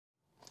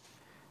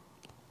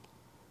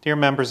Dear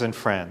members and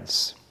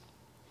friends,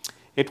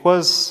 it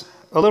was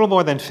a little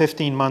more than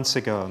 15 months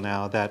ago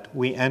now that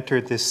we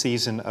entered this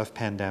season of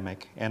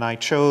pandemic, and I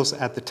chose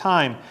at the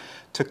time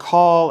to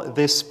call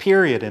this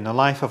period in the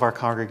life of our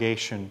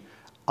congregation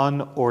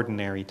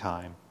unordinary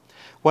time.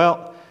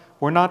 Well,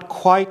 we're not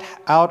quite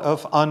out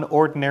of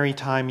unordinary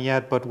time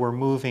yet, but we're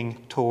moving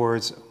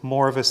towards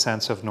more of a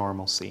sense of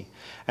normalcy.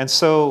 And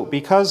so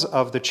because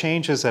of the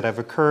changes that have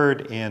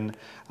occurred in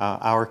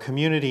our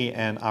community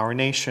and our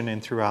nation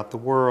and throughout the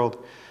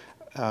world,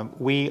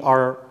 we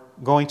are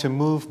going to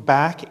move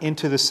back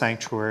into the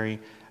sanctuary,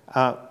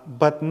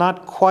 but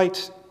not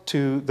quite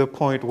to the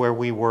point where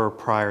we were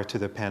prior to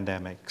the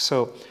pandemic.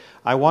 So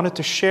I wanted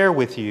to share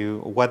with you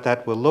what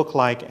that will look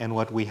like and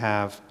what we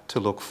have to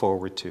look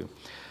forward to.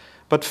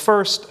 But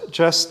first,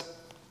 just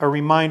a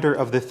reminder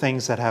of the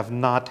things that have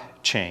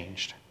not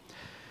changed.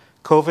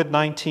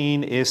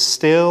 COVID-19 is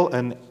still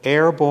an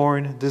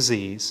airborne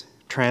disease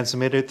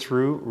transmitted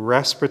through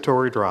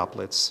respiratory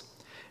droplets.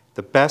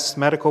 The best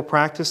medical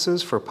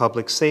practices for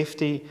public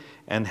safety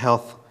and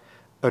health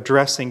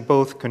addressing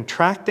both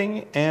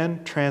contracting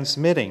and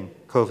transmitting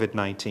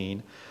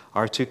COVID-19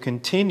 are to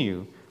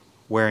continue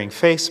wearing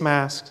face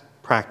masks,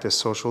 practice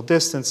social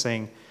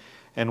distancing,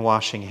 and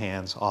washing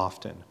hands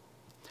often.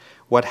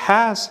 What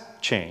has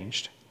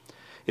changed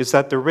is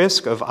that the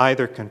risk of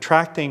either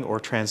contracting or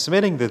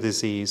transmitting the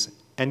disease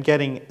and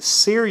getting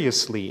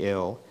seriously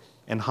ill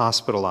and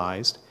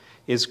hospitalized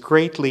is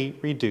greatly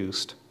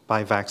reduced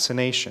by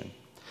vaccination,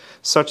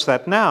 such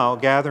that now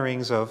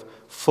gatherings of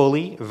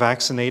fully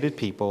vaccinated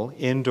people,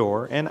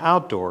 indoor and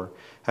outdoor,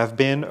 have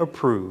been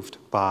approved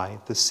by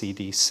the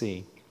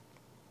CDC.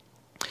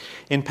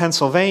 In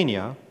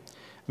Pennsylvania,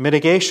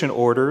 mitigation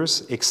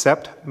orders,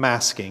 except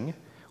masking,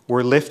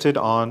 were lifted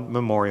on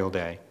Memorial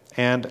Day,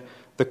 and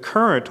the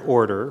current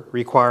order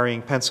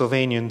requiring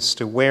Pennsylvanians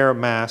to wear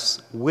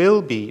masks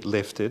will be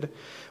lifted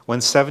when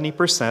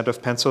 70%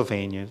 of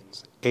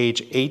Pennsylvanians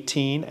age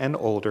 18 and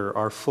older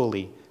are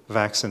fully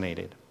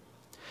vaccinated.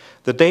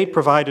 The date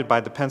provided by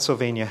the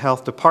Pennsylvania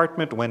Health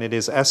Department when it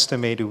is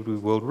estimated we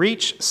will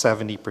reach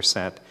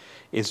 70%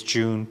 is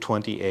June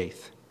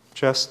 28th,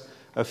 just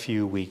a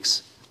few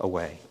weeks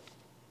away.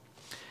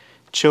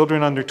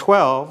 Children under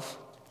 12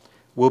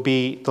 will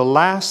be the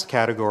last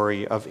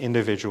category of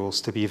individuals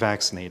to be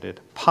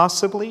vaccinated,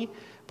 possibly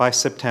by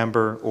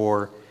September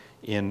or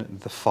in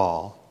the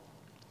fall.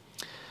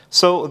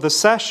 So the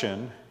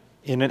session,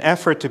 in an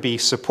effort to be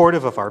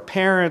supportive of our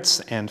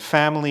parents and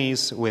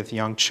families with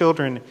young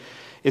children,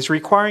 is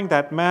requiring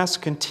that masks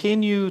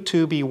continue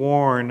to be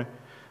worn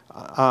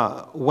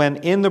when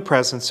in the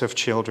presence of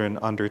children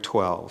under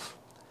 12,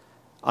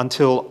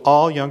 until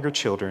all younger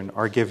children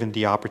are given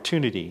the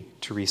opportunity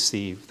to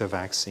receive the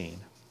vaccine.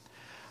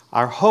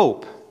 Our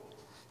hope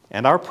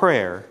and our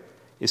prayer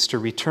is to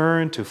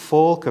return to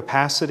full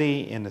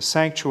capacity in the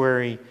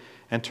sanctuary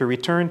and to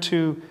return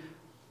to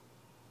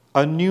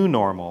a new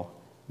normal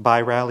by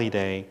Rally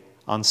Day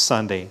on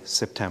Sunday,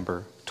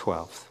 September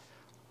 12th.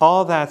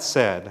 All that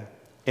said,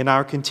 in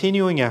our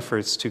continuing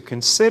efforts to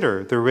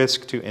consider the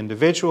risk to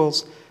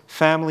individuals,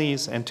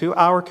 families, and to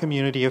our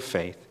community of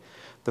faith,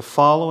 the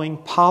following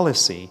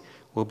policy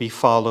will be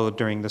followed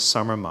during the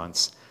summer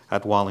months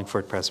at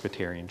Wallingford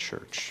Presbyterian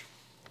Church.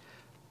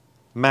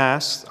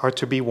 Masks are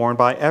to be worn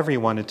by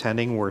everyone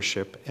attending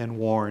worship and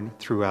worn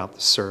throughout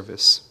the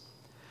service.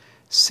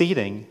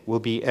 Seating will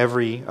be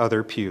every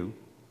other pew,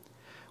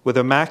 with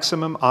a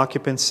maximum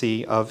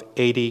occupancy of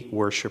 80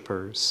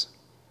 worshipers,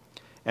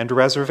 and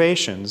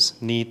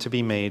reservations need to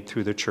be made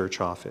through the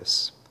church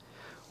office.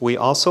 We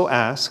also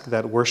ask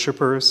that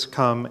worshipers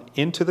come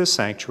into the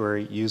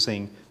sanctuary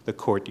using the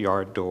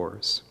courtyard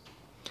doors.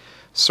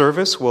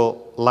 Service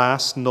will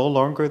last no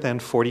longer than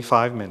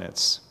 45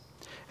 minutes,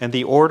 and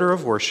the order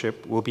of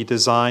worship will be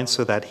designed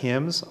so that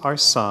hymns are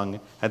sung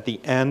at the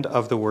end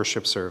of the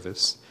worship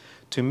service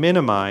to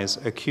minimize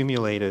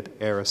accumulated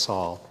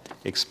aerosol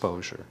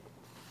exposure.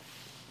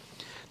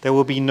 There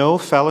will be no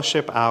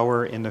fellowship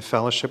hour in the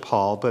fellowship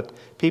hall, but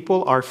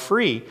people are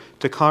free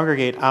to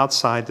congregate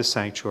outside the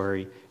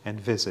sanctuary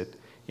and visit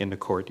in the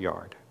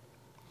courtyard.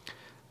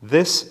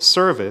 This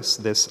service,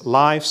 this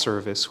live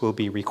service, will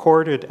be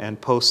recorded and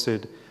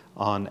posted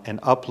on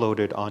and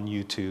uploaded on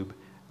YouTube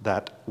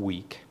that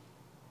week.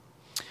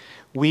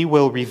 We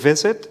will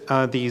revisit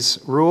these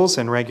rules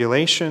and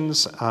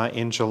regulations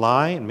in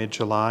July, in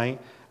mid-July,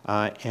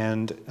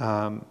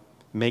 and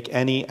make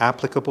any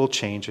applicable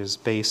changes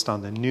based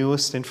on the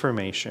newest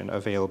information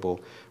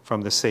available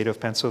from the state of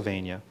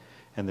Pennsylvania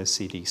and the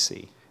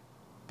CDC.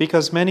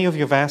 Because many of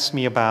you have asked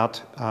me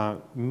about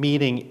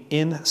meeting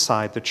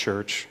inside the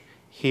church,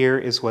 here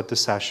is what the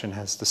session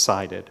has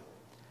decided.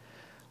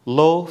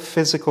 Low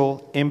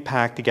physical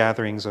impact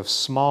gatherings of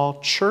small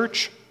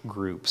church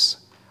groups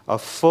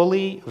of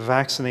fully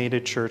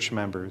vaccinated church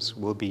members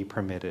will be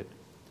permitted.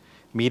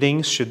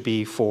 Meetings should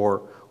be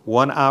for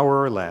 1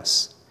 hour or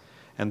less,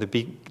 and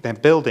the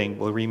building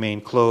will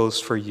remain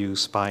closed for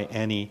use by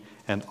any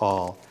and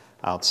all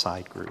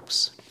outside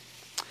groups.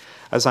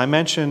 As I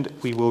mentioned,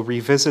 we will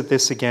revisit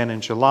this again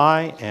in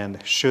July,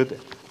 and should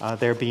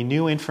there be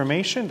new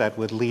information that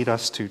would lead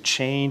us to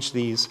change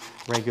these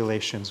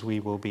regulations, we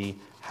will be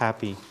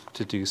happy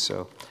to do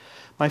so.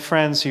 My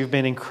friends, you've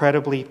been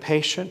incredibly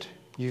patient.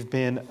 You've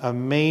been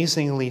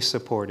amazingly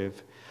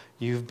supportive.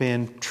 You've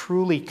been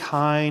truly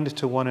kind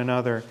to one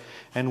another,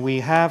 and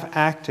we have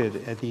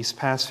acted at these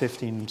past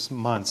 15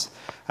 months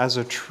as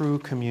a true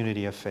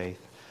community of faith.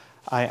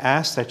 I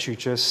ask that you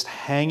just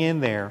hang in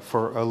there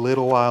for a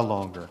little while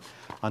longer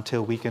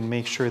until we can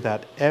make sure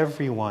that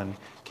everyone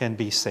can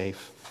be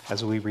safe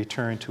as we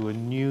return to a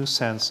new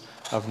sense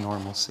of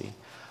normalcy.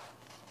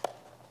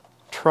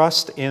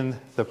 Trust in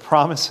the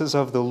promises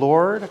of the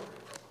Lord.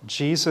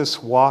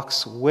 Jesus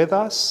walks with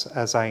us,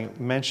 as I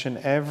mention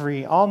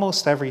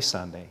almost every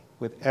Sunday,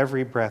 with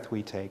every breath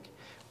we take.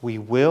 We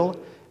will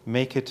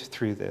make it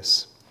through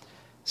this.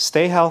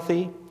 Stay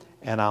healthy,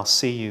 and I'll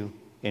see you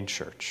in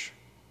church.